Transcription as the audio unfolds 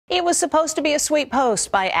It was supposed to be a sweet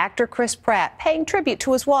post by actor Pratt paying tribute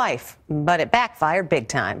to his wife, but it backfired big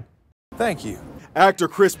time. Thank you. Actor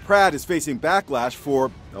Pratt is facing backlash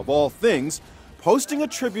for, of all things, posting a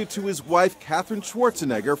tribute to his wife Katherine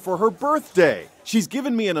Schwarzenegger for her birthday. She's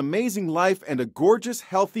given me an amazing life and a gorgeous,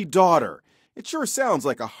 healthy daughter. It sure sounds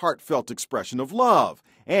like a heartfelt expression of love,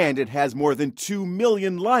 and it has more than 2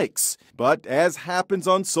 million likes. But as happens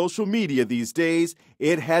on social media these days,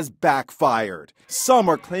 it has backfired. Some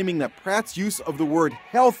are claiming that Pratt's use of the word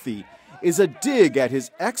healthy is a dig at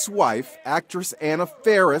his ex-wife, actress Anna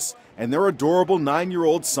Faris, and their adorable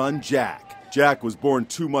 9-year-old son, Jack. Jack was born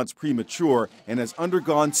 2 months premature and has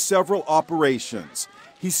undergone several operations.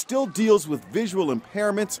 He still deals with visual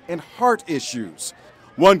impairments and heart issues.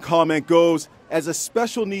 One comment goes, "As a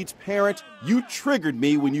special needs parent, you triggered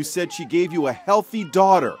me when you said she gave you a healthy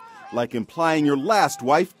daughter, like implying your last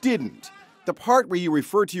wife didn't. The part where you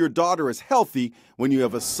refer to your daughter as healthy when you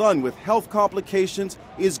have a son with health complications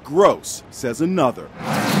is gross," says another.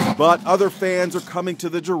 But other fans are coming to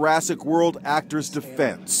the Jurassic World actor's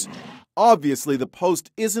defense. Obviously, the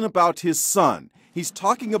post isn't about his son. He's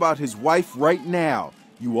talking about his wife right now.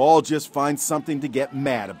 You all just find something to get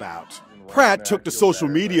mad about. Pratt took to social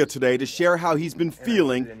media today to share how he's been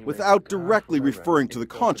feeling without directly referring to the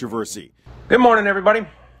controversy. Good morning, everybody.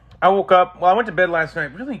 I woke up, I went to bed last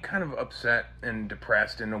night really kind of upset and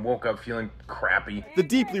depressed, and I woke up feeling crappy. The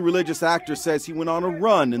deeply religious actor says he went on a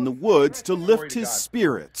run in the woods to lift his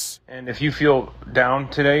spirits. And if you feel down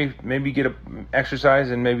today, maybe get a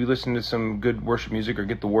exercise and maybe listen to some good worship music or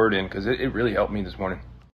get the word in, because it really helped me this morning.